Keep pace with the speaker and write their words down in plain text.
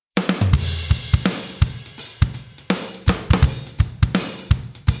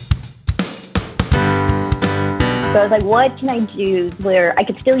So I was like, what can I do where I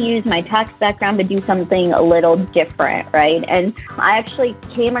could still use my tax background, but do something a little different, right? And I actually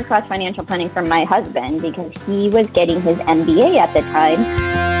came across financial planning from my husband because he was getting his MBA at the time.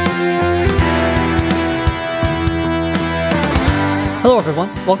 Hello, everyone.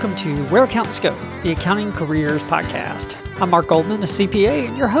 Welcome to Where Accountants Go, the Accounting Careers Podcast. I'm Mark Goldman, a CPA,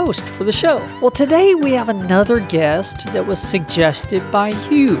 and your host for the show. Well, today we have another guest that was suggested by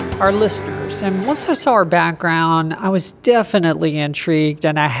you, our listeners. And once I saw her background, I was definitely intrigued,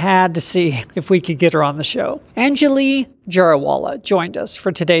 and I had to see if we could get her on the show. Anjali Jariwala joined us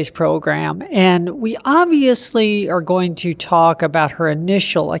for today's program, and we obviously are going to talk about her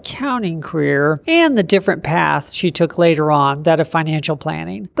initial accounting career and the different paths she took later on, that of financial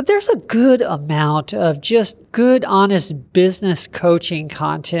planning. But there's a good amount of just good, honest business coaching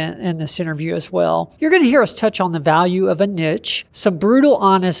content in this interview as well. You're going to hear us touch on the value of a niche, some brutal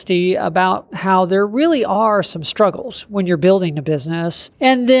honesty about how there really are some struggles when you're building a business,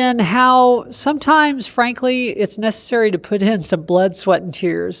 and then how sometimes, frankly, it's necessary to put in some blood, sweat, and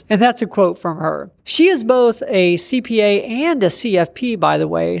tears. And that's a quote from her. She is both a CPA and a CFP, by the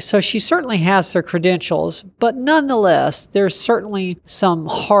way, so she certainly has her credentials, but nonetheless, there's certainly some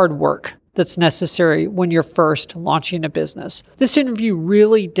hard work that's necessary when you're first launching a business. This interview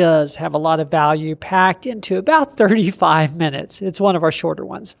really does have a lot of value packed into about 35 minutes. It's one of our shorter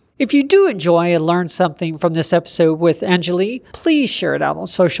ones. If you do enjoy and learn something from this episode with Anjali, please share it out on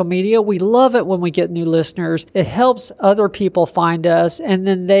social media. We love it when we get new listeners. It helps other people find us, and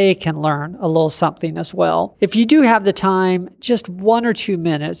then they can learn a little something as well. If you do have the time, just 1 or 2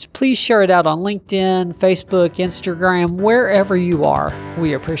 minutes, please share it out on LinkedIn, Facebook, Instagram, wherever you are.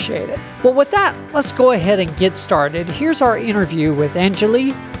 We appreciate it. Well, with that, let's go ahead and get started. Here's our interview with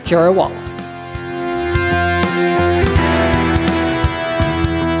Anjali Jariwala.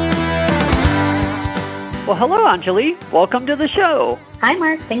 Well, hello, Anjali. Welcome to the show. Hi,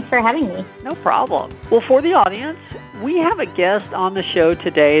 Mark. Thanks for having me. No problem. Well, for the audience, we have a guest on the show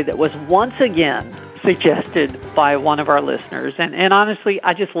today that was once again suggested by one of our listeners. And honestly,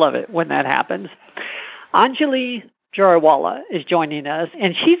 I just love it when that happens. Anjali Jariwala is joining us,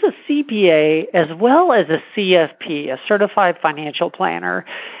 and she's a CPA as well as a CFP, a Certified Financial Planner.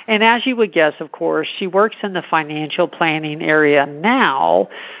 And as you would guess, of course, she works in the financial planning area now,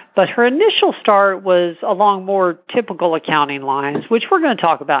 but her initial start was along more typical accounting lines, which we're going to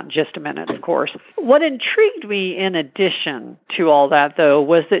talk about in just a minute, of course. What intrigued me in addition to all that, though,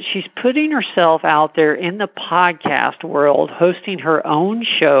 was that she's putting herself out there in the podcast world, hosting her own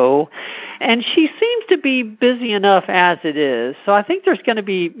show, and she seems to be busy enough as it is. So I think there's going to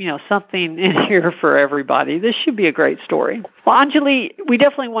be, something in here for everybody. This should be a great story. Well, Anjali, we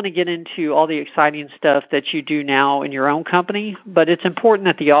definitely want to get into all the exciting stuff that you do now in your own company, but it's important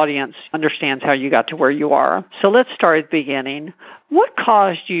that the audience understands how you got to where you are. So let's start at the beginning. What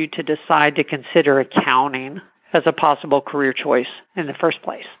caused you to decide to consider accounting as a possible career choice in the first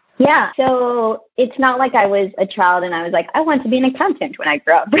place? Yeah, so it's not like I was a child and I was like, I want to be an accountant when I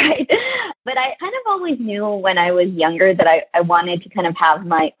grow up, right? But I kind of always knew when I was younger that I wanted to kind of have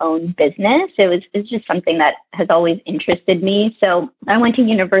my own business. It's just something that has always interested me. So I went to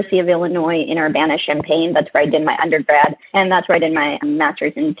University of Illinois in Urbana-Champaign. That's where I did my undergrad, and that's where I did my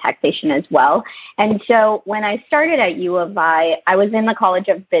master's in taxation as well. And so when I started at U of I was in the College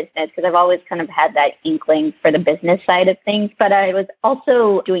of Business because I've always kind of had that inkling for the business side of things, but I was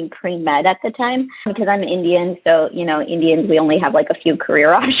also doing pre-med at the time because I'm Indian. So, Indians, we only have like a few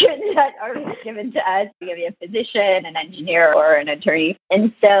career options that are given to us. We can be a physician, an engineer, or an attorney.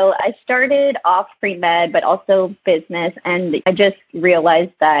 And so I started off pre-med, but also business. And I just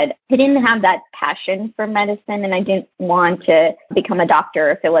realized that I didn't have that passion for medicine, and I didn't want to become a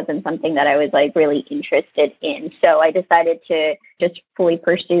doctor if it wasn't something that I was like really interested in. So I decided to just fully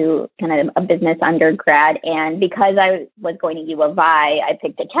pursue kind of a business undergrad. And because I was going to U of I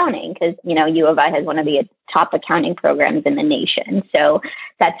picked accounting because, U of I has one of the top accounting programs in the nation. So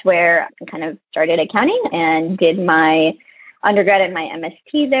that's where I kind of started accounting and did my undergrad and my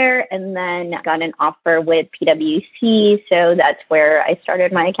MST there, and then got an offer with PwC. So that's where I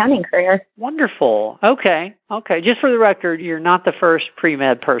started my accounting career. Wonderful. Okay. Just for the record, you're not the first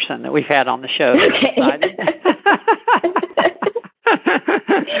pre-med person that we've had on the show. Okay.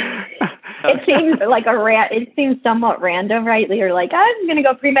 It seems like it seems somewhat random, right? You're like, I'm going to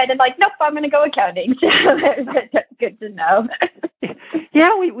go pre-med, and like, nope, I'm going to go accounting. So that's good to know.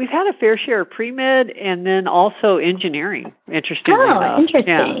 Yeah, we've had a fair share of pre-med and then also engineering. interestingly enough.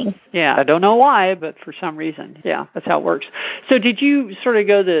 Interesting. Yeah, I don't know why, but for some reason, that's how it works. So did you sort of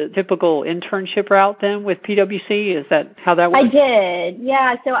go the typical internship route then with PwC? Is that how that works? I did,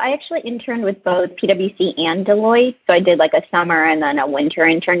 yeah. So I actually interned with both PwC and Deloitte. So I did like a summer and then a winter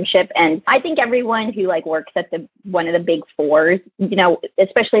internship. And I think everyone who like works at one of the big fours,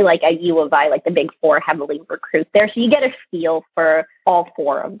 especially like at U of I, like the big four heavily recruit there. So you get a feel for all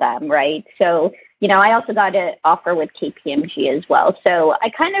four of them, right? So I also got an offer with KPMG as well. So I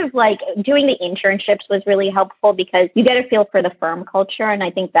kind of like doing the internships was really helpful because you get a feel for the firm culture. And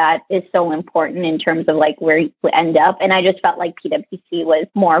I think that is so important in terms of like where you end up. And I just felt like PwC was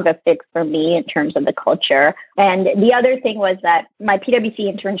more of a fit for me in terms of the culture. And the other thing was that my PwC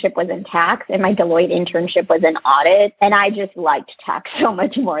internship was in tax and my Deloitte internship was in audit. And I just liked tax so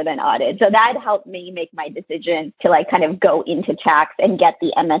much more than audit. So that helped me make my decision to like kind of go into tax and get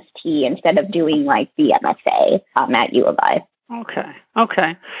the MST instead of doing like the MSA at U of I.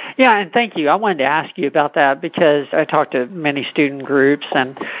 Okay. Yeah, and thank you. I wanted to ask you about that because I talked to many student groups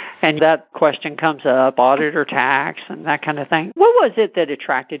and that question comes up, audit or tax and that kind of thing. What was it that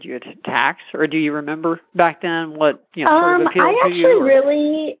attracted you to tax? Or do you remember back then what sort of appealed to you? I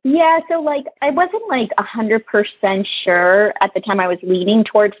actually so like I wasn't like 100% sure at the time. I was leaning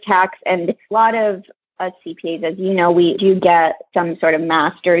towards tax, and a lot of us CPAs, as you know, we do get some sort of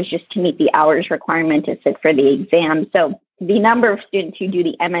master's just to meet the hours requirement to sit for the exam. So the number of students who do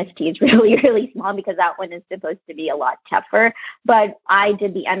the MST is really, really small because that one is supposed to be a lot tougher. But I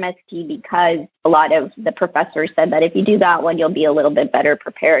did the MST because a lot of the professors said that if you do that one, you'll be a little bit better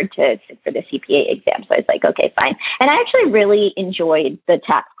prepared to sit for the CPA exam. So I was like, okay, fine. And I actually really enjoyed the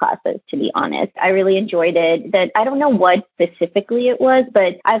tax classes, to be honest. I really enjoyed it. That I don't know what specifically it was,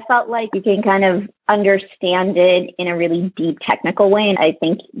 but I felt like you can kind of understand it in a really deep technical way. And I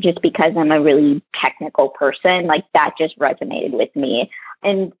think just because I'm a really technical person, like that just resonated with me.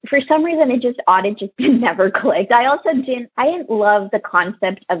 And for some reason, audit just never clicked. I didn't love the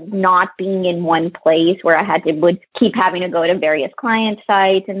concept of not being in one place where I would keep having to go to various client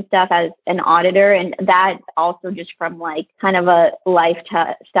sites and stuff as an auditor. And that also just from like kind of a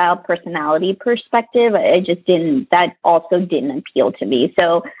lifestyle personality perspective, that also didn't appeal to me.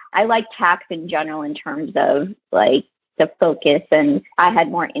 So I like tax in general in terms of like the focus, and I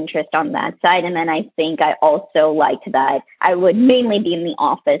had more interest on that side. And then I think I also liked that I would mainly be in the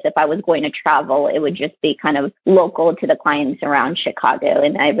office. If I was going to travel, it would just be kind of local to the clients around Chicago.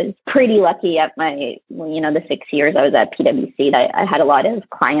 And I was pretty lucky at the 6 years I was at PwC that I had a lot of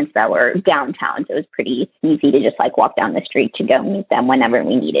clients that were downtown. So it was pretty easy to just like walk down the street to go meet them whenever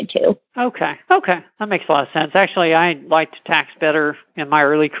we needed to. Okay. That makes a lot of sense. Actually, I liked tax better in my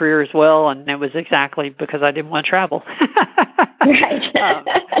early career as well, and it was exactly because I didn't want to travel. Right.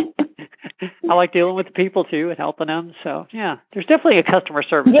 I like dealing with the people too and helping them. So yeah, there's definitely a customer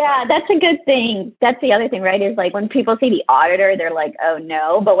service. Yeah, that's a good thing. That's the other thing, right? Is like when people see the auditor, they're like, oh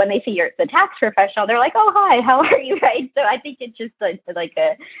no. But when they see the tax professional, they're like, oh hi, how are you? Right. So I think it's just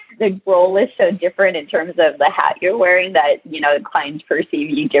the role is so different in terms of the hat you're wearing that, clients perceive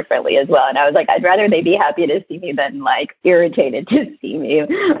you differently as well. And I was like, I'd rather they be happy to see me than like irritated to see me,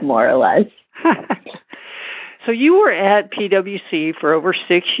 more or less. So you were at PwC for over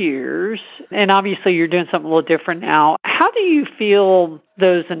 6 years, and obviously you're doing something a little different now. How do you feel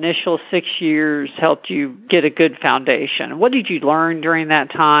those initial 6 years helped you get a good foundation? What did you learn during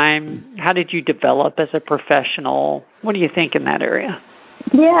that time? How did you develop as a professional? What do you think in that area?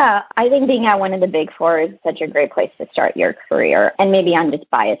 Yeah, I think being at one of the big four is such a great place to start your career. And maybe I'm just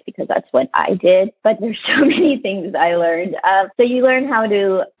biased because that's what I did, but there's so many things I learned. So you learn how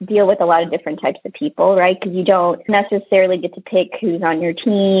to deal with a lot of different types of people, right? Because you don't necessarily get to pick who's on your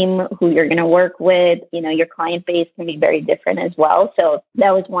team, who you're going to work with. Your client base can be very different as well. So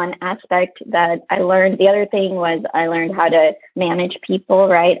that was one aspect that I learned. The other thing was I learned how to manage people,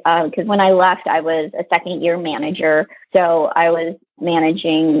 right? Because when I left, I was a second-year manager. So I was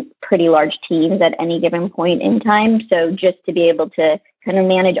managing pretty large teams at any given point in time. So just to be able to kind of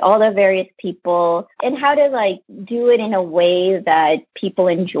manage all the various people and how to like do it in a way that people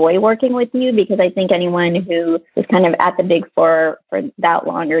enjoy working with you, because I think anyone who is kind of at the Big Four for that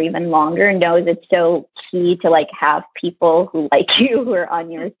long or even longer knows it's so key to like have people who like you, who are on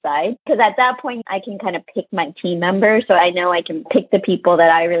your side. Because at that point I can kind of pick my team members. So I know I can pick the people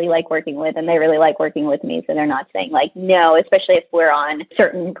that I really like working with and they really like working with me. So they're not saying like no, especially if we're on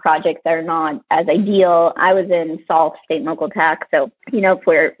certain projects that are not as ideal. I was in SOLF, state and local tax. So if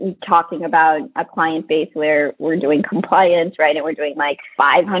we're talking about a client base where we're doing compliance, right, and we're doing like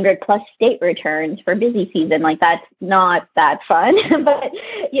 500 plus state returns for busy season, like that's not that fun. But,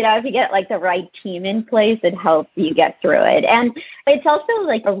 if you get like the right team in place, it helps you get through it. And it's also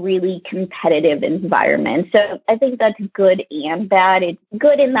like a really competitive environment. So I think that's good and bad. It's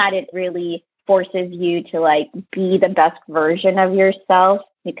good in that it really forces you to like be the best version of yourself,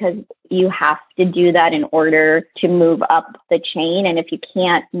 because you have to do that in order to move up the chain. And if you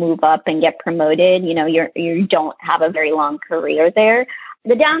can't move up and get promoted, you don't have a very long career there.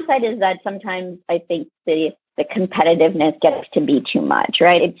 The downside is that sometimes I think the competitiveness gets to be too much,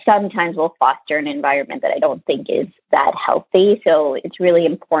 right? It sometimes will foster an environment that I don't think is that healthy. So it's really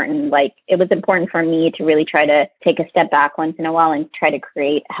important. Like, it was important for me to really try to take a step back once in a while and try to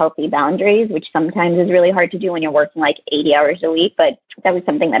create healthy boundaries, which sometimes is really hard to do when you're working like 80 hours a week. But that was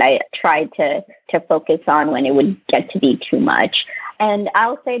something that I tried to focus on when it would get to be too much. And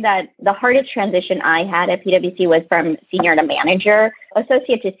I'll say that the hardest transition I had at PwC was from senior to manager.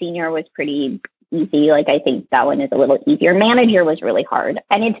 Associate to senior was pretty easy. Like, I think that one is a little easier. Manager was really hard.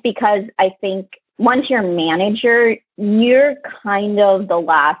 And it's because I think once you're manager, you're kind of the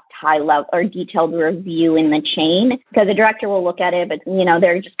last high level or detailed review in the chain, because the director will look at it, but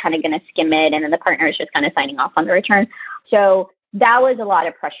they're just kind of going to skim it. And then the partner is just kind of signing off on the return. So that was a lot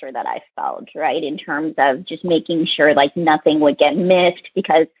of pressure that I felt, right, in terms of just making sure like nothing would get missed,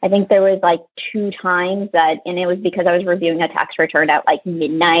 because I think there was like 2 times and it was because I was reviewing a tax return at like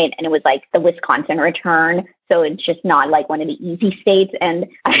midnight, and it was like the Wisconsin return. So it's just not like one of the easy states, and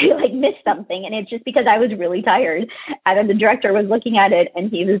I like missed something, and it's just because I was really tired. And then the director was looking at it, and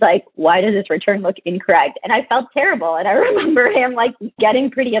he was like, "Why does this return look incorrect?" And I felt terrible, and I remember him like getting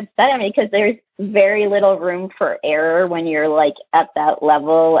pretty upset at me, because there's very little room for error when you're like at that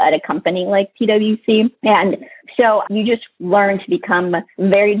level at a company like PwC. And so you just learn to become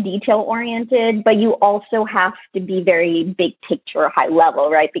very detail oriented, but you also have to be very big picture, high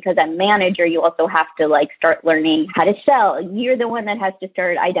level, right? Because as manager, you also have to like start learning how to sell. You're the one that has to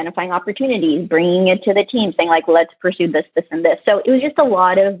start identifying opportunities, bringing it to the team, saying like, let's pursue this, this, and this. So it was just a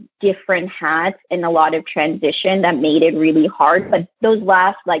lot of different hats and a lot of transition that made it really hard. But the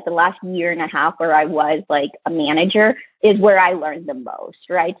last year and a half where I was like a manager is where I learned the most,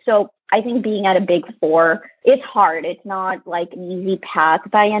 right? So I think being at a Big Four, it's hard. It's not like an easy path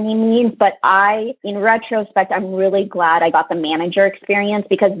by any means, but in retrospect, I'm really glad I got the manager experience,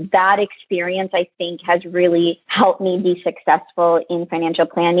 because that experience, I think, has really helped me be successful in financial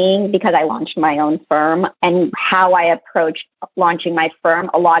planning, because I launched my own firm, and how I approached launching my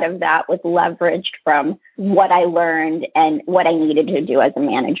firm, a lot of that was leveraged from what I learned and what I needed to do as a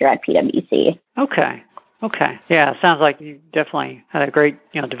manager at PwC. Okay. Yeah, it sounds like you definitely had a great,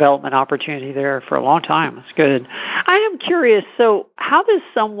 development opportunity there for a long time. That's good. I am curious, so how does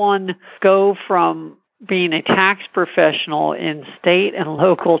someone go from being a tax professional in state and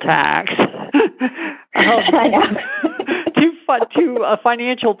local tax to a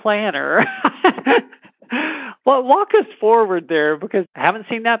financial planner? Well, walk us forward there, because I haven't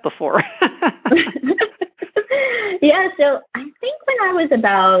seen that before. Yeah, so I think when I was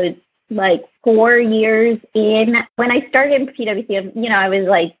about like 4 years in, when I started in PwC, I was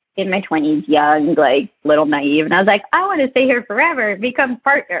like in my 20s, young, like little naive. And I was like, I want to stay here forever, become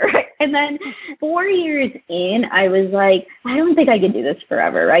partner. And then 4 years in, I was like, I don't think I could do this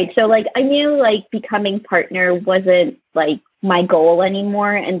forever, right? So like, I knew like becoming partner wasn't like my goal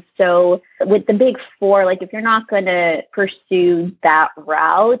anymore. And so with the Big Four, like if you're not going to pursue that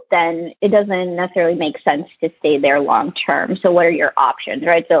route, then it doesn't necessarily make sense to stay there long term. So what are your options,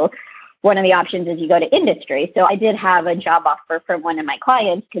 right? So one of the options is you go to industry. So I did have a job offer from one of my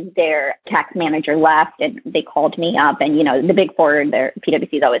clients, because their tax manager left, and they called me up, and, the Big Four,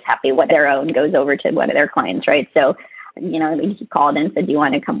 PwC is always happy when their own goes over to one of their clients, right? So, he called and said, do you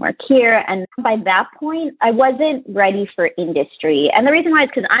want to come work here? And by that point, I wasn't ready for industry. And the reason why is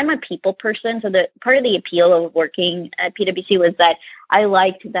because I'm a people person. So the part of the appeal of working at PwC was that I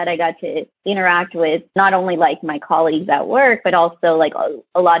liked that I got to interact with not only like my colleagues at work, but also like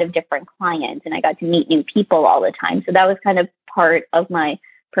a lot of different clients. And I got to meet new people all the time. So that was kind of part of my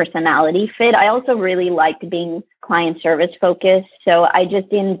personality fit. I also really liked being client service focused. So I just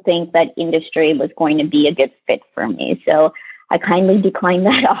didn't think that industry was going to be a good fit for me. So I kindly declined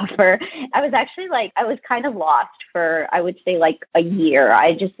that offer. I was kind of lost for, I would say, like a year.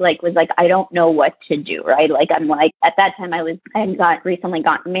 I just was like, I don't know what to do, right? Like, I'm like, at that time I had recently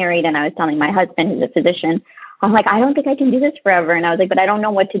gotten married, and I was telling my husband, who's a physician, I'm like, I don't think I can do this forever. And I was like, but I don't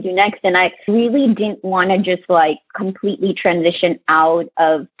know what to do next. And I really didn't want to just like completely transition out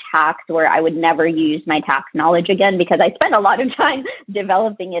of tax where I would never use my tax knowledge again, because I spent a lot of time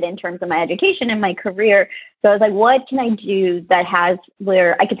developing it in terms of my education and my career. So I was like, what can I do that has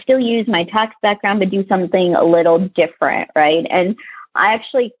where I could still use my tax background, but do something a little different, right? And I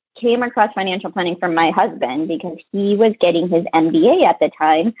actually came across financial planning from my husband because he was getting his MBA at the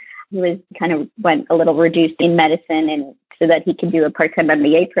time. He was kind of went a little reduced in medicine and so that he could do a part-time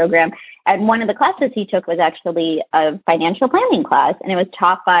MBA program. And one of the classes he took was actually a financial planning class, and it was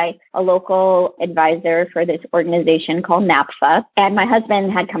taught by a local advisor for this organization called NAPFA. And my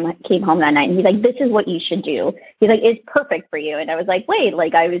husband came home that night, and he's like, this is what you should do. He's like, it's perfect for you. And I was like, wait,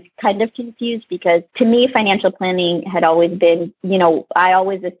 like I was kind of confused because to me, financial planning had always been, I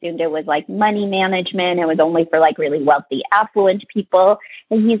always assumed it was like money management. It was only for like really wealthy, affluent people.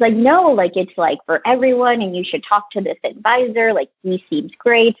 And he's like, no, like it's like for everyone, and you should talk to this advisor. Like he seems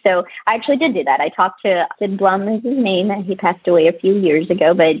great. So I actually did do that. I talked to Sid Blum is his name. He passed away a few years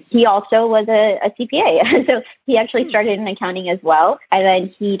ago, but he also was a CPA. So he actually started in accounting as well. And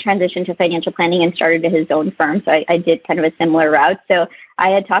then he transitioned to financial planning and started his own firm. So I did kind of a similar route. So I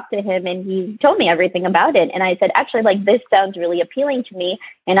had talked to him and he told me everything about it. And I said, actually, like this sounds really appealing to me.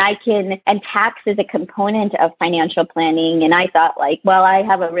 And tax is a component of financial planning. And I thought like, well, I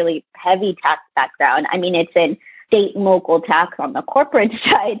have a really heavy tax background. I mean, it's in state and local tax on the corporate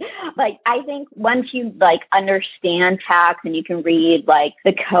side. Like, I think once you like understand tax and you can read like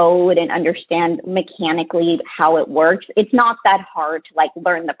the code and understand mechanically how it works, it's not that hard to like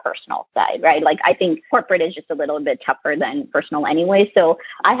learn the personal side, right? Like, I think corporate is just a little bit tougher than personal anyway. So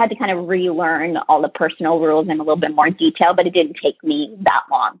I had to kind of relearn all the personal rules in a little bit more detail, but it didn't take me that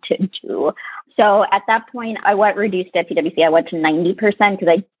long to do. So at that point, I went reduced at PwC. I went to 90% because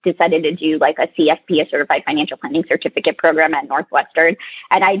I decided to do like a CFP, a Certified Financial Planning Certificate program at Northwestern.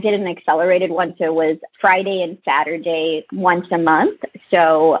 And I did an accelerated one. So it was Friday and Saturday once a month.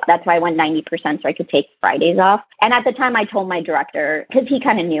 So that's why I went 90% so I could take Fridays off. And at the time I told my director, because he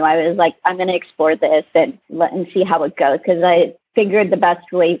kind of knew, I was like, I'm going to explore this and see how it goes. Because I figured the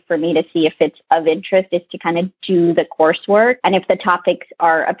best way for me to see if it's of interest is to kind of do the coursework. And if the topics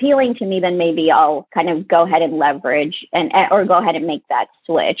are appealing to me, then maybe I'll kind of go ahead and leverage or go ahead and make that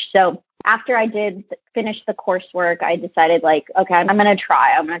switch. So after I did finish the coursework, I decided like, okay, I'm going to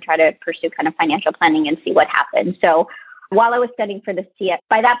try to pursue kind of financial planning and see what happens. So while I was studying for the CF,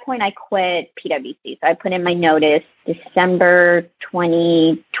 by that point, I quit PwC. So I put in my notice December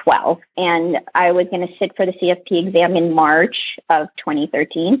 2012, and I was going to sit for the CFP exam in March of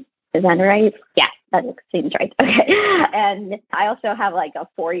 2013. Is that right? Yeah, that seems right. Okay. And I also have like a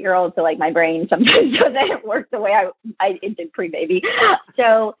 4-year-old, so like my brain sometimes doesn't work the way it did pre-baby.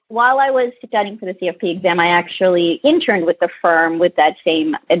 So while I was studying for the CFP exam, I actually interned with the firm with that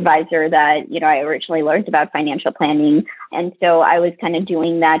same advisor that, I originally learned about financial planning. And so I was kind of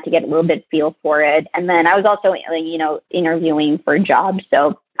doing that to get a little bit feel for it. And then I was also, interviewing for jobs.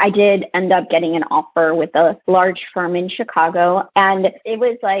 So I did end up getting an offer with a large firm in Chicago, and it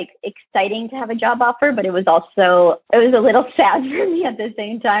was like exciting to have a job offer, but it was a little sad for me at the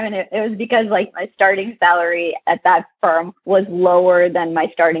same time. And it was because like my starting salary at that firm was lower than my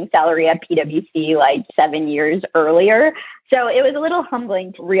starting salary at PwC like 7 years earlier. So it was a little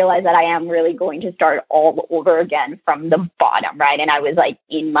humbling to realize that I am really going to start all over again from the bottom, right? And I was like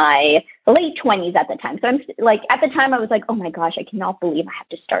in my late 20s at the time. So I'm like, at the time I was like, oh my gosh, I cannot believe I have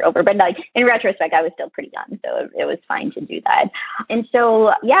to start over. But like in retrospect, I was still pretty young. So it was fine to do that. And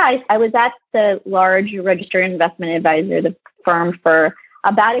so, yeah, I was at the large registered investment advisor, the firm, for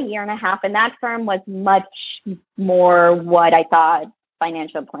about 1.5 years. And that firm was much more what I thought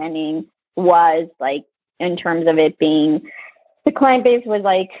financial planning was, like in terms of it being, the client base was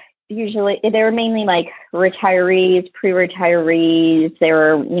like, usually they were mainly like retirees, pre-retirees. They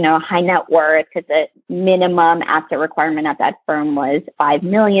were, high net worth, because the minimum asset requirement at that firm was $5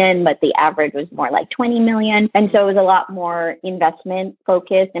 million, but the average was more like $20 million. And so it was a lot more investment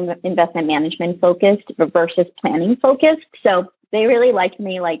focused and investment management focused versus planning focused. So they really liked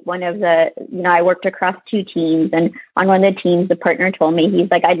me. Like one of the, I worked across 2 teams, and on one of the teams, the partner told me, he's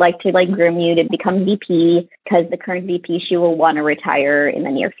like, I'd like to like groom you to become VP, because the current VP, she will want to retire in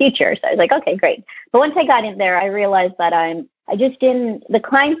the near future. So I was like, okay, great. But once I got in there, I realized that the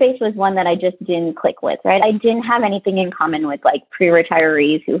client base was one that I just didn't click with, right? I didn't have anything in common with like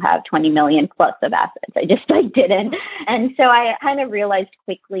pre-retirees who have 20 million plus of assets. I just like didn't. And so I kind of realized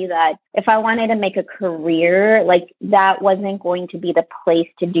quickly that if I wanted to make a career, like that wasn't going to be the place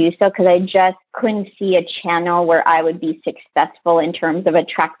to do so, because I just couldn't see a channel where I would be successful in terms of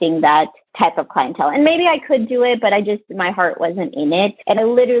attracting that type of clientele. And maybe I could do it, but my heart wasn't in it. And I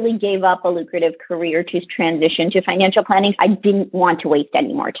literally gave up a lucrative career to transition to financial planning. I didn't want to waste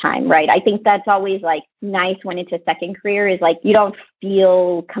any more time, right? I think that's always like nice when it's a second career, is like you don't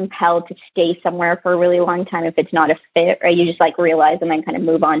feel compelled to stay somewhere for a really long time if it's not a fit, right? You just like realize and then kind of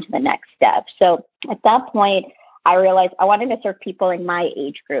move on to the next step. So at that point, I realized I wanted to serve people in my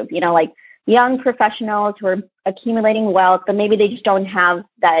age group, like young professionals who are accumulating wealth, but maybe they just don't have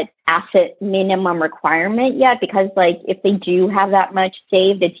that asset minimum requirement yet, because like if they do have that much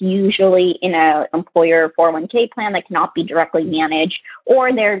saved, it's usually in a employer 401k plan that cannot be directly managed,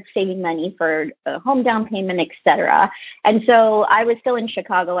 or they're saving money for a home down payment, etc. And so I was still in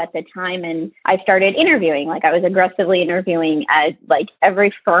Chicago at the time, and I started interviewing. Like I was aggressively interviewing at like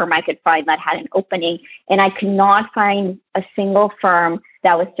every firm I could find that had an opening, and I could not find a single firm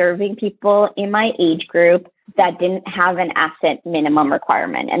that was serving people in my age group that didn't have an asset minimum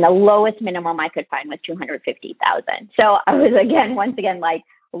requirement. And the lowest minimum I could find was $250,000. So I was once again, like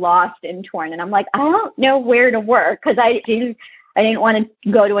lost and torn. And I'm like, I don't know where to work, because I didn't want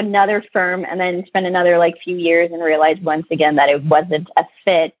to go to another firm and then spend another like few years and realize once again that it wasn't a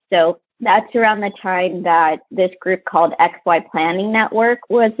fit. So that's around the time that this group called XY Planning Network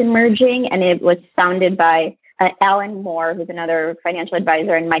was emerging, and it was founded by Alan Moore, who's another financial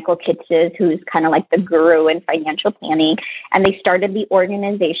advisor, and Michael Kitces, who's kind of like the guru in financial planning. And they started the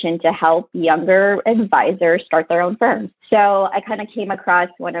organization to help younger advisors start their own firms. So I kind of came across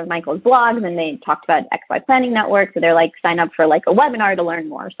one of Michael's blogs, and they talked about XY Planning Network. So they're like, sign up for like a webinar to learn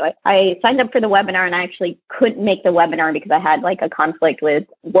more. So I signed up for the webinar, and I actually couldn't make the webinar because I had like a conflict with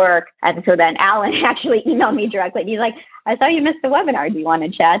work. And so then Alan actually emailed me directly. He's like, I saw you missed the webinar. Do you want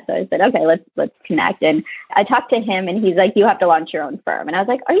to chat? So I said, okay, let's connect. And I talked to him, and he's like, you have to launch your own firm. And I was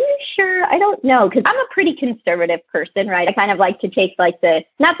like, are you sure? I don't know, because I'm a pretty conservative person, right? I kind of like to take like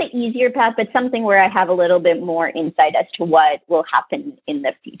not the easier path, but something where I have a little bit more insight as to what will happen in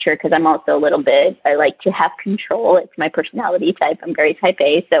the future, because I'm also I like to have control. It's my personality type. I'm very type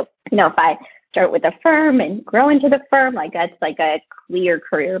A. So, if I start with a firm and grow into the firm, like that's like a clear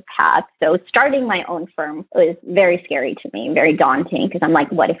career path. So starting my own firm was very scary to me, very daunting, because I'm like,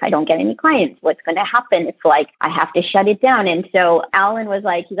 what if I don't get any clients? What's going to happen? It's like I have to shut it down. And so Alan was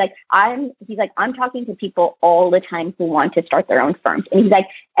like, I'm talking to people all the time who want to start their own firms. And he's like,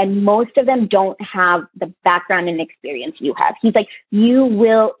 and most of them don't have the background and experience you have. He's like, you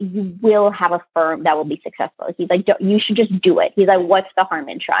will have a firm that will be successful. He's like, you should just do it. He's like, what's the harm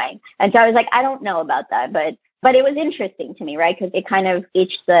in trying? And so I was like, I don't know about that, but it was interesting to me, right? Because it kind of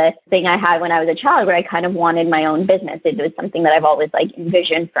itched the thing I had when I was a child, where I kind of wanted my own business. It was something that I've always like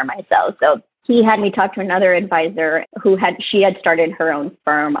envisioned for myself. So he had me talk to another advisor she had started her own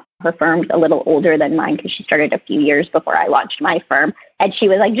firm. Her firm's a little older than mine because she started a few years before I launched my firm. And she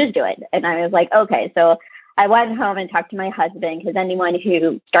was like, just do it. And I was like, okay. So I went home and talked to my husband, because anyone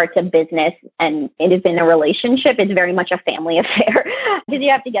who starts a business and it is in a relationship, it's very much a family affair, because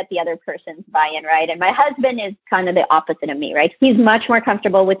you have to get the other person's buy-in, right? And my husband is kind of the opposite of me, right? He's much more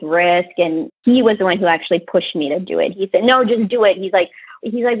comfortable with risk, and he was the one who actually pushed me to do it. He said, no, just do it. He's like,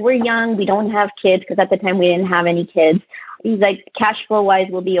 we're young. We don't have kids, because at the time we didn't have any kids. He's like, cash flow wise,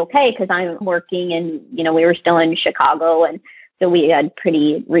 we'll be okay, because I'm working, and, we were still in Chicago, and so we had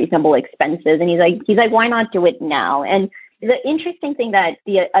pretty reasonable expenses. And he's like, why not do it now? And the interesting thing that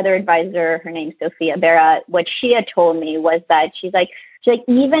the other advisor, her name's Sophia Berra, what she had told me was that she's like,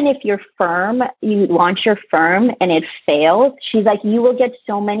 even if you launch your firm and it fails, she's like, you will get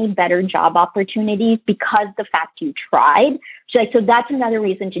so many better job opportunities because the fact you tried. She's like, so that's another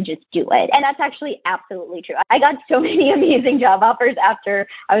reason to just do it. And that's actually absolutely true. I got so many amazing job offers after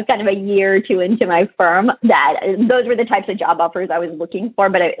I was kind of a year or two into my firm, that those were the types of job offers I was looking for,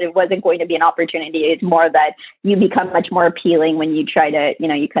 but it wasn't going to be an opportunity. It's more that you become much more appealing when you try to,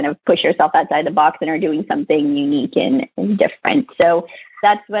 you kind of push yourself outside the box and are doing something unique and different. So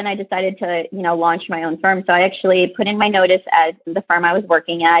that's when I decided to, launch my own firm. So I actually put in my notice at the firm I was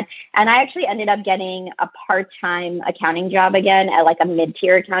working at, and I actually ended up getting a part-time accounting job again at like a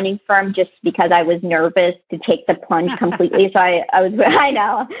mid-tier accounting firm, just because I was nervous to take the plunge completely. So I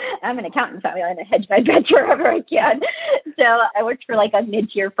know, I'm an accountant, so I'm going to hedge my bets wherever I can. So I worked for like a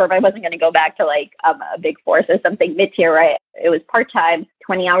mid-tier firm. I wasn't going to go back to like a big four, so something mid-tier, right? It was part-time,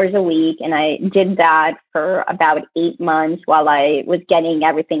 20 hours a week. And I did that for about 8 months while I was getting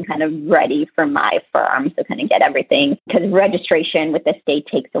everything kind of ready for my firm. So kind of get everything, because registration with the state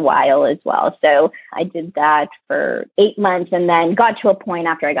takes a while as well. So I did that for 8 months and then got to a point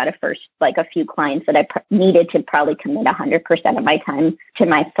after I got a few clients that I needed to probably commit 100% of my time to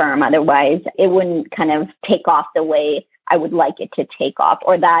my firm. Otherwise, it wouldn't kind of take off the way I would like it to take off,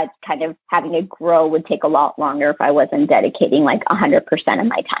 or that kind of having it grow would take a lot longer if I wasn't dedicating like 100% of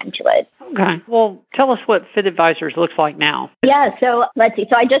my time to it. Okay. Well, tell us what Fit Advisors looks like now. Yeah. So let's see.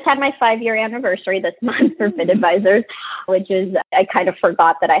 So I just had my 5-year anniversary this month for Fit Advisors, which is, I kind of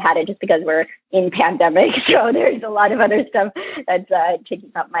forgot that I had it just because we're in pandemic. So there's a lot of other stuff that's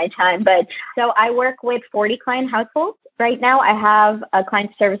taking up my time. But so I work with 40 client households. Right now, I have a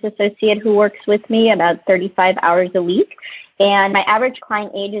client service associate who works with me about 35 hours a week. And my average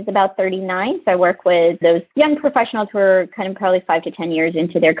client age is about 39. So I work with those young professionals who are kind of probably 5 to 10 years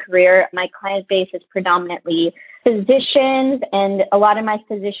into their career. My client base is predominantly physicians, and a lot of my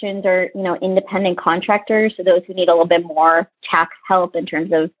physicians are, independent contractors. So those who need a little bit more tax help in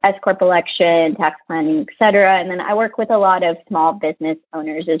terms of S-corp election, tax planning, et cetera. And then I work with a lot of small business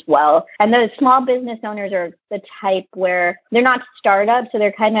owners as well. And those small business owners are the type where they're not startups. So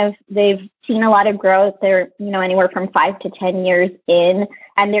they've seen a lot of growth. They're, anywhere from 5 to 10 years in,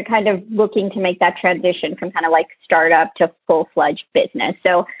 and they're kind of looking to make that transition from kind of like startup to full-fledged business.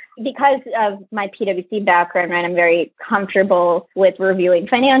 So because of my PwC background, right, I'm very comfortable with reviewing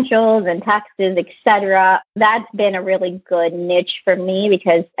financials and taxes, et cetera. That's been a really good niche for me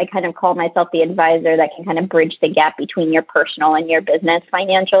because I kind of call myself the advisor that can kind of bridge the gap between your personal and your business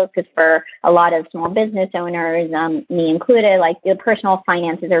financials. Because for a lot of small business owners, me included, like the personal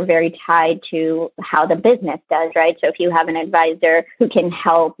finances are very tied to how the business does, right? So if you have an advisor who can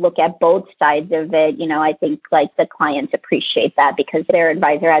help look at both sides of it, I think like the clients appreciate that because their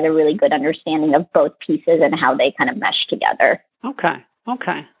advisor has a really good understanding of both pieces and how they kind of mesh together. Okay.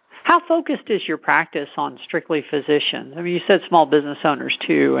 How focused is your practice on strictly physicians? I mean, you said small business owners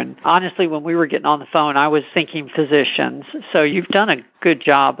too. And honestly, when we were getting on the phone, I was thinking physicians. So you've done a good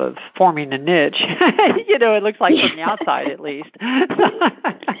job of forming a niche. It looks like from the outside at least.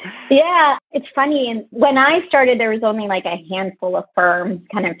 Yeah, it's funny. And when I started, there was only like a handful of firms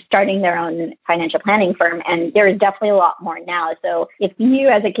kind of starting their own financial planning firm. And there is definitely a lot more now. So if you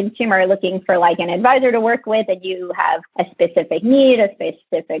as a consumer are looking for like an advisor to work with and you have a specific need, a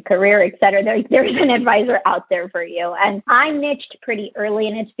specific career, et cetera, there's an advisor out there for you. And I niched pretty early,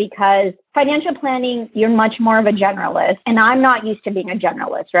 and it's because financial planning, you're much more of a generalist. And I'm not used to being a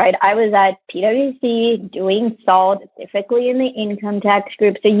generalist, right? I was at PwC doing SALT, specifically in the income tax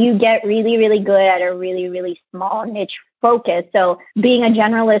group. So you get really, really good at a really, really small niche focus. So being a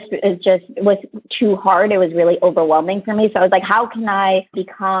generalist was too hard. It was really overwhelming for me. So I was like, how can I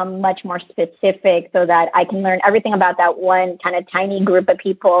become much more specific so that I can learn everything about that one kind of tiny group of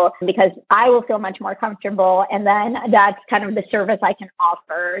people, because I will feel much more comfortable. And then that's kind of the service I can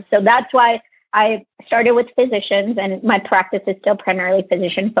offer. So that's why I started with physicians, and my practice is still primarily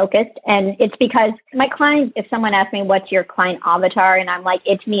physician focused. And it's because my clients, if someone asks me, what's your client avatar? And I'm like,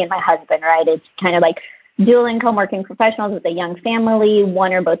 it's me and my husband, right? It's kind of like dual income working professionals with a young family.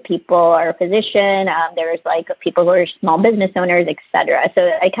 One or both people are a physician. There's like people who are small business owners, et cetera. So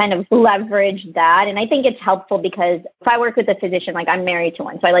I kind of leverage that. And I think it's helpful because if I work with a physician, like I'm married to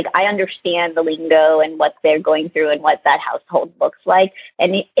one. So I understand the lingo and what they're going through and what that household looks like.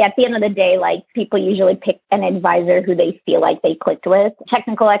 And at the end of the day, like people usually pick an advisor who they feel like they clicked with.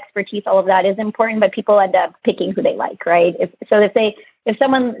 Technical expertise, all of that is important, but people end up picking who they like, right? If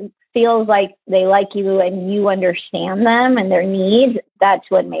someone feels like they like you and you understand them and their needs, that's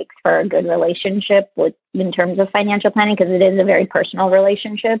what makes for a good relationship in terms of financial planning, because it is a very personal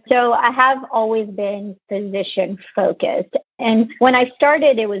relationship. So I have always been physician focused. And when I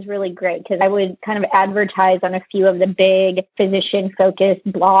started, it was really great because I would kind of advertise on a few of the big physician focused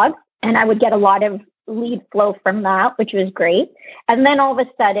blogs, and I would get a lot of lead flow from that, which was great. And then all of a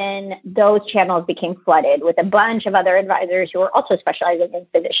sudden, those channels became flooded with a bunch of other advisors who were also specializing in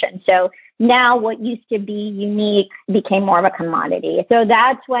physicians. So now what used to be unique became more of a commodity. So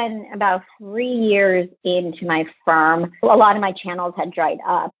that's when about 3 years into my firm, a lot of my channels had dried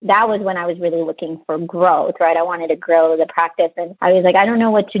up. That was when I was really looking for growth, right? I wanted to grow the practice. And I was like, I don't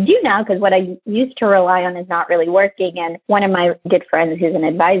know what to do now because what I used to rely on is not really working. And one of my good friends who's an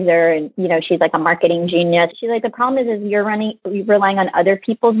advisor, and she's like a marketing genius. She's like, the problem is you're relying on other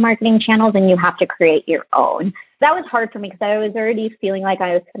people's marketing channels and you have to create your own. That was hard for me because I was already feeling like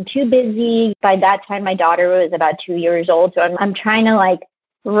I'm too busy. By that time, my daughter was about 2 years old. So I'm trying to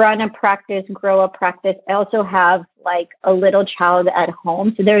run a practice, grow a practice. I also have like a little child at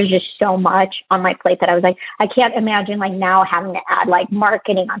home. So there was just so much on my plate that I was like, I can't imagine like now having to add like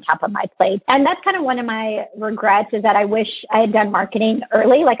marketing on top of my plate. And that's kind of one of my regrets, is that I wish I had done marketing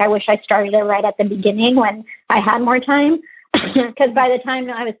early. Like I wish I started it right at the beginning when I had more time. Because by the time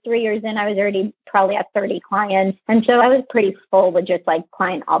I was 3 years in, I was already probably at 30 clients. And so I was pretty full with just like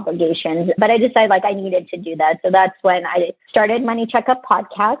client obligations. But I decided like I needed to do that. So that's when I started Money Checkup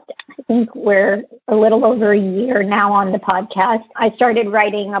Podcast. I think we're a little over a year now on the podcast. I started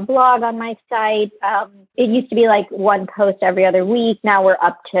writing a blog on my site. It used to be like one post every other week. Now we're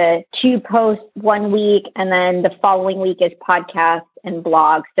up to 2 posts 1 week. And then the following week is podcast and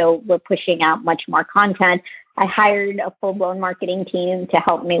blog. So we're pushing out much more content. I hired a full-blown marketing team to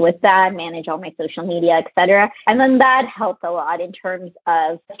help me with that, manage all my social media, et cetera. And then that helped a lot in terms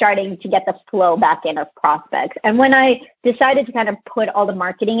of starting to get the flow back in of prospects. And when I decided to kind of put all the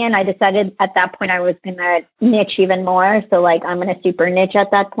marketing in, I decided at that point I was going to niche even more. So like I'm going to super niche at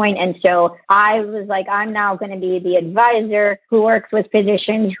that point. And so I was like, I'm now going to be the advisor who works with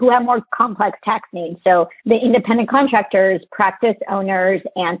physicians who have more complex tax needs. So the independent contractors, practice owners,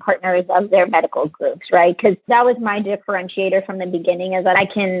 and partners of their medical groups, right? Because that was my differentiator from the beginning, is that I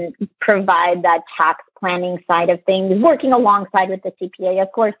can provide that tax planning side of things, working alongside with the CPA,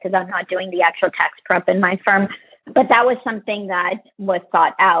 of course, because I'm not doing the actual tax prep in my firm. But that was something that was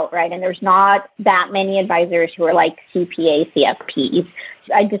thought out, right? And there's not that many advisors who are like CPA, CFPs.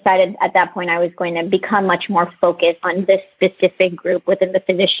 So I decided at that point I was going to become much more focused on this specific group within the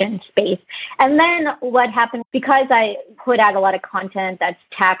physician space. And then what happened, because I put out a lot of content that's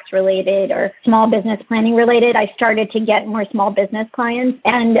tax related or small business planning related, I started to get more small business clients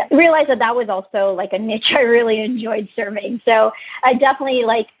and realized that that was also like a niche I really enjoyed serving. So I definitely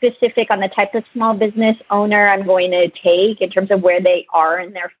like specific on the type of small business owner I'm going to take in terms of where they are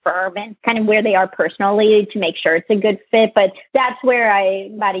in their firm and kind of where they are personally to make sure it's a good fit. But that's where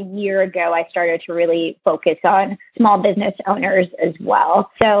about a year ago, I started to really focus on small business owners as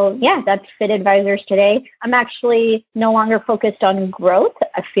well. So yeah, that's Fit Advisors today. I'm actually no longer focused on growth.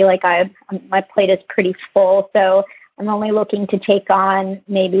 I feel like my plate is pretty full. So I'm only looking to take on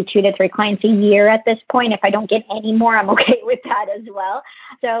maybe 2 to 3 clients a year at this point. If I don't get any more, I'm okay with that as well.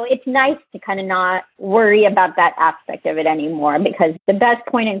 So it's nice to kind of not worry about that aspect of it anymore, because the best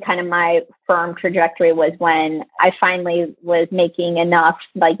point in kind of my firm trajectory was when I finally was making enough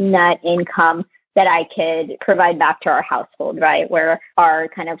like net income that I could provide back to our household, right? Where our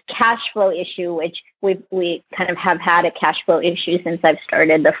kind of cash flow issue, which we kind of have had a cash flow issue since I've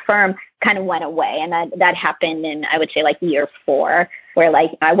started the firm, kind of went away. And that happened in, I would say, like year 4, where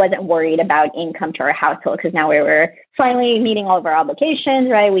like I wasn't worried about income to our household, because now we were finally meeting all of our obligations,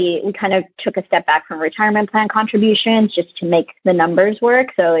 right? We kind of took a step back from retirement plan contributions just to make the numbers work.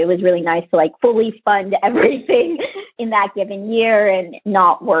 So it was really nice to like fully fund everything in that given year and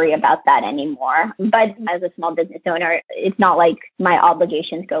not worry about that anymore. But as a small business owner, it's not like my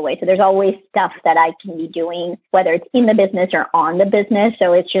obligations go away. So there's always stuff that I can be doing, whether it's in the business or on the business.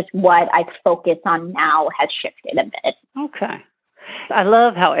 So it's just what I focus on now has shifted a bit. Okay. I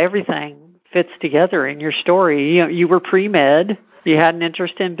love how everything fits together in your story. You were pre-med, you had an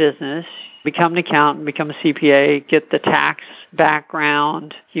interest in business, become an accountant, become a CPA, get the tax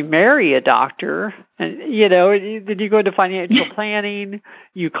background, you marry a doctor, and then you go into financial planning,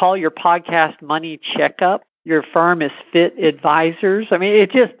 you call your podcast Money Checkup, your firm is Fit Advisors. I mean,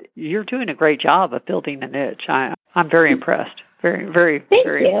 you're doing a great job of building a niche. I'm very impressed. Very, very, Thank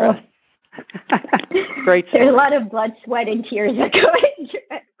very you. impressed. Great. There's a lot of blood, sweat, and tears that go into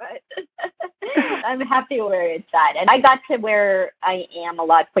it, but I'm happy where it's at. And I got to where I am a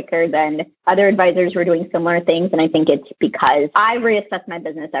lot quicker than other advisors who are doing similar things. And I think it's because I reassess my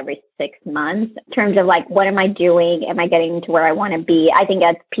business every 6 months in terms of like, what am I doing? Am I getting to where I want to be? I think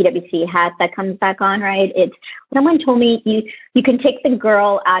that's PwC hat that comes back on, right? It's someone told me you can take the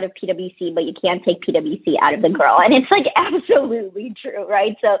girl out of PwC, but you can't take PwC out of the girl. And it's like absolutely true,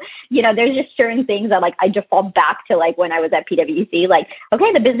 right? So, there's just certain things that like I default back to like when I was at PwC, like,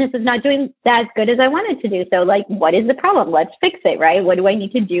 okay, the business is not doing as good as I wanted to do. So like, what is the problem? Let's fix it, right? What do I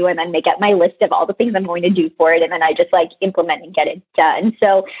need to do? And then make up my list of all the things I'm going to do for it. And then I just like implement and get it done.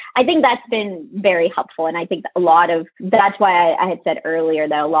 So I think that's been very helpful. And I think that's why I had said earlier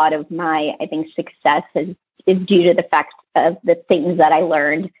that a lot of my, I think, success is due to the fact of the things that I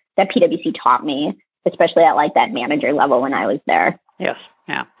learned that PwC taught me, especially at like that manager level when I was there. Yes.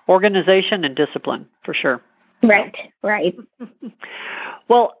 Yeah. Organization and discipline, for sure. Right.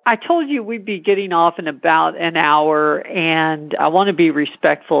 Well, I told you we'd be getting off in about an hour, and I want to be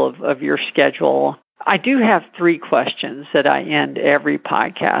respectful of your schedule. I do have 3 questions that I end every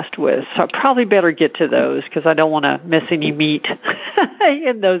podcast with, so I probably better get to those because I don't want to miss any meat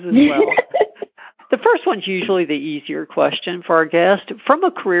in those as well. The first one's usually the easier question for our guest. From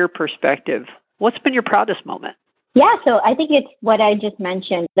a career perspective, what's been your proudest moment? Yeah, so I think it's what I just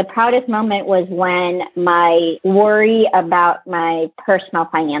mentioned. The proudest moment was when my worry about my personal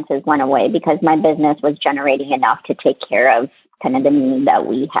finances went away because my business was generating enough to take care of kind of the need that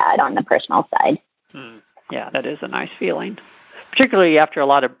we had on the personal side. Yeah, that is a nice feeling, particularly after a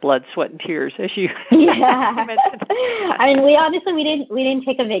lot of blood, sweat, and tears, as you mentioned. I mean, we didn't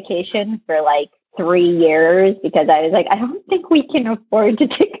take a vacation for like 3 years because I was like, I don't think we can afford to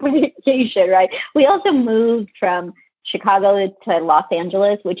take a vacation, right? We also moved from Chicago to Los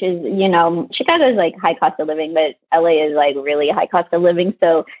Angeles, which is, Chicago is like high cost of living, but LA is like really high cost of living.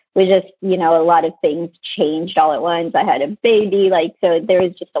 So we just, a lot of things changed all at once. I had a baby, so there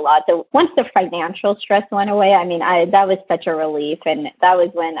was just a lot. So once the financial stress went away, I mean, that was such a relief. And that was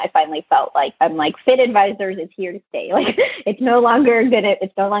when I finally felt like I'm like Fit Advisors is here to stay. Like it's no longer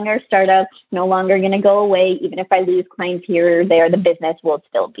a startup, no longer going to go away. Even if I lose clients here or there, the business will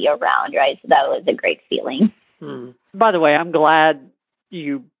still be around, right? So that was a great feeling. By the way, I'm glad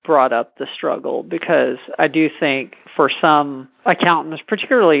you brought up the struggle because I do think for some accountants,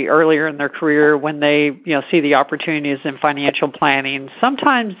 particularly earlier in their career when they see the opportunities in financial planning,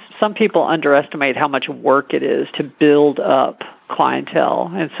 sometimes some people underestimate how much work it is to build up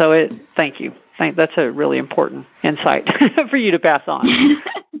clientele. And so thank you. That's a really important insight for you to pass on.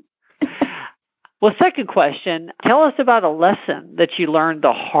 Well, second question, tell us about a lesson that you learned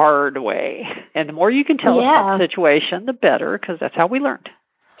the hard way. And the more you can tell us about the situation, the better, because that's how we learned.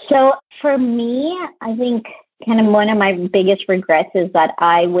 So for me, I think kind of one of my biggest regrets is that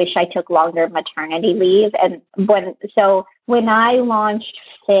I wish I took longer maternity leave. And when I launched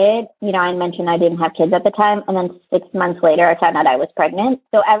Fit, I mentioned I didn't have kids at the time. And then 6 months later, I found out I was pregnant.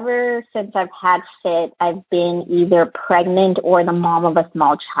 So ever since I've had Fit, I've been either pregnant or the mom of a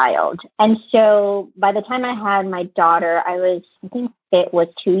small child. And so by the time I had my daughter, I think Fit was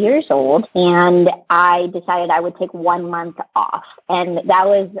 2 years old, and I decided I would take 1 month off. And that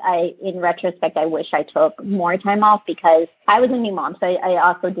was, in retrospect, I wish I took more time off because I was a new mom, so I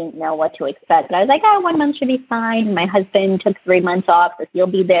also didn't know what to expect. But I was like, 1 month should be fine. My husband took 3 months off, so he'll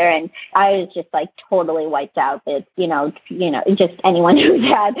be there. And I was just like totally wiped out. It's, just anyone who's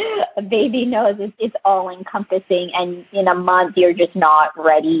had a baby knows it's all encompassing. And in a month, you're just not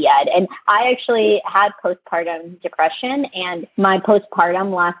ready yet. And I actually had postpartum depression, and my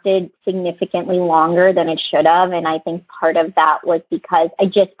postpartum lasted significantly longer than it should have. And I think part of that was because I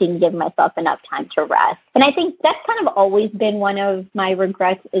just didn't give myself enough time to rest. And I think that's kind of always been one of my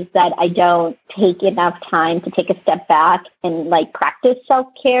regrets, is that I don't take enough time to take a step back and practice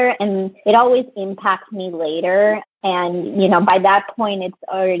self-care. And it always impacts me later. And, by that point, it's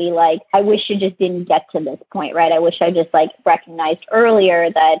already I wish it just didn't get to this point, right? I wish I just recognized earlier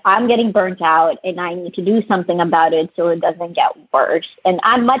that I'm getting burnt out and I need to do something about it so it doesn't get worse. And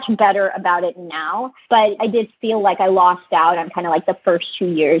I'm much better about it now, but I did feel like I lost out on kind of the first 2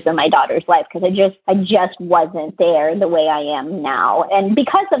 years of my daughter's life because I just wasn't there the way I am now. And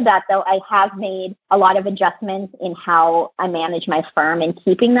because of that, though, I have made a lot of adjustments in how I manage my firm and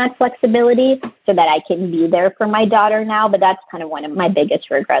keeping that flexibility so that I can be there for my daughter now, but that's kind of one of my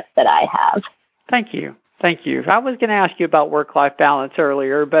biggest regrets that I have. Thank you. I was going to ask you about work-life balance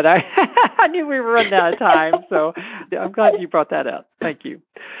earlier, but I knew we were running out of time, so I'm glad you brought that up. Thank you.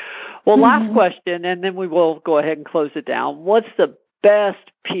 Well, last question, and then we will go ahead and close it down. What's the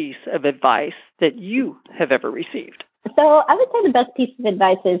best piece of advice that you have ever received? So I would say the best piece of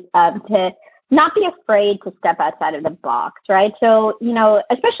advice is to not be afraid to step outside of the box, right? So,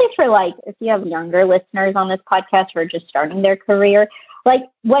 especially for if you have younger listeners on this podcast who are just starting their career,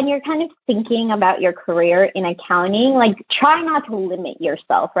 when you're kind of thinking about your career in accounting, try not to limit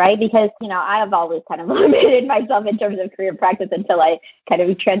yourself, right? Because, I have always kind of limited myself in terms of career practice until I kind of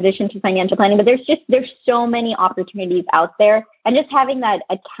transitioned to financial planning. But there's so many opportunities out there. And just having that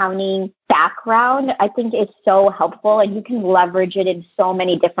accounting background, I think, is so helpful, and you can leverage it in so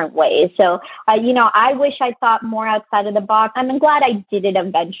many different ways. So, I wish I thought more outside of the box. I'm glad I did it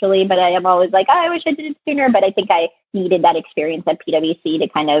eventually, but I am always I wish I did it sooner. But I think I needed that experience at PwC to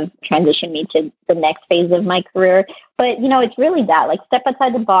kind of transition me to the next phase of my career. But, it's really that, step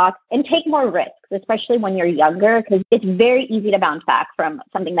outside the box and take more risks, especially when you're younger, because it's very easy to bounce back from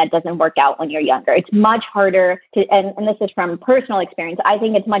something that doesn't work out when you're younger. It's much harder to, and this is from personal experience, I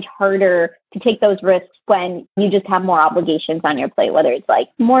think it's much harder to take those risks when you just have more obligations on your plate, whether it's like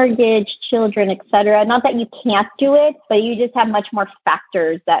mortgage, children, etc. Not that you can't do it, but you just have much more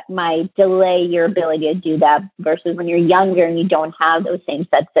factors that might delay your ability to do that versus when you're younger and you don't have those same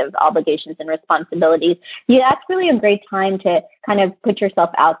sets of obligations and responsibilities. Yeah, that's really a great time to kind of put yourself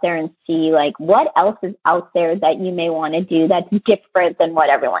out there and see like what else is out there that you may want to do that's different than what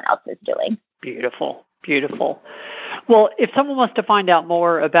everyone else is doing. Beautiful. Beautiful. Well, if someone wants to find out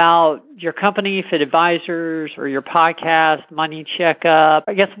more about your company, Fit Advisors, or your podcast, Money Checkup,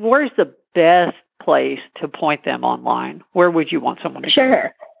 I guess where's the best place to point them online? Where would you want someone to go?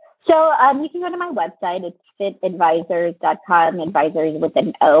 Sure. So you can go to my website. It's fitadvisors.com, advisors with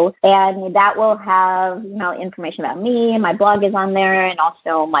an O, and that will have, information about me. My blog is on there, and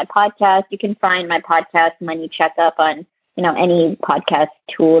also my podcast. You can find my podcast, Money Checkup, on any podcast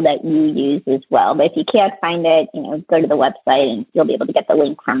tool that you use as well. But if you can't find it, go to the website and you'll be able to get the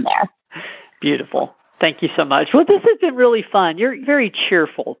link from there. Beautiful. Thank you so much. Well, this has been really fun. You're a very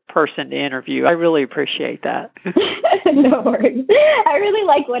cheerful person to interview. I really appreciate that. No worries. I really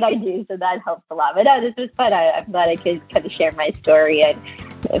like what I do, so that helps a lot. But no, this was fun. I'm glad I could kind of share my story, and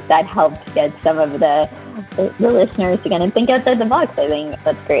if that helped get some of the listeners to kind of think outside the box, I think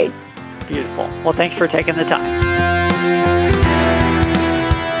that's great. Beautiful. Well, thanks for taking the time.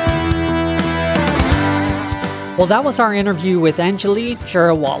 Well, that was our interview with Anjali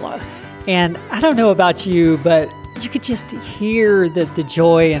Jariwala. And I don't know about you, but you could just hear the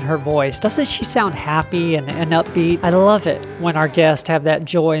joy in her voice. Doesn't she sound happy and upbeat? I love it when our guests have that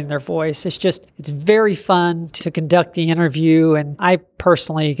joy in their voice. It's very fun to conduct the interview. And I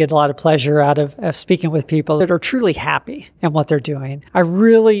personally get a lot of pleasure out of speaking with people that are truly happy in what they're doing. I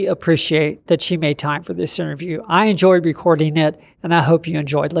really appreciate that she made time for this interview. I enjoyed recording it, and I hope you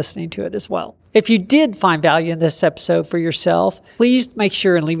enjoyed listening to it as well. If you did find value in this episode for yourself, please make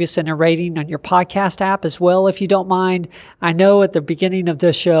sure and leave us a rating on your podcast app as well, if you don't mind. I know at the beginning of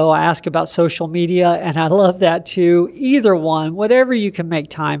this show, I asked about social media, and I love that too. Either one, whatever you can make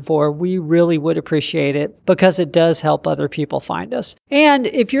time for, we really would appreciate it because it does help other people find us. And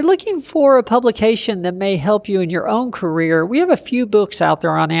if you're looking for a publication that may help you in your own career, we have a few books out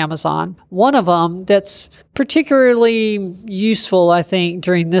there on Amazon. One of them that's particularly useful, I think,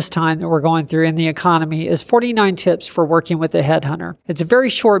 during this time that we're going through in the economy is 49 Tips for Working with a Headhunter. It's a very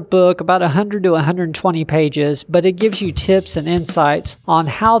short book, about 100 to 120 pages, but it gives you tips and insights on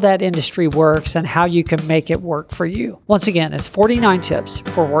how that industry works and how you can make it work for you. Once again, it's 49 Tips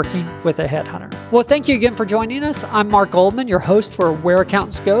for Working with a Headhunter. Well, thank you again for joining us. I'm Mark Goldman, your host for Where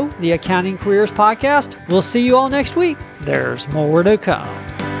Accountants Go, the Accounting Careers Podcast. We'll see you all next week. There's more to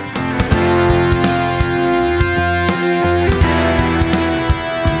come.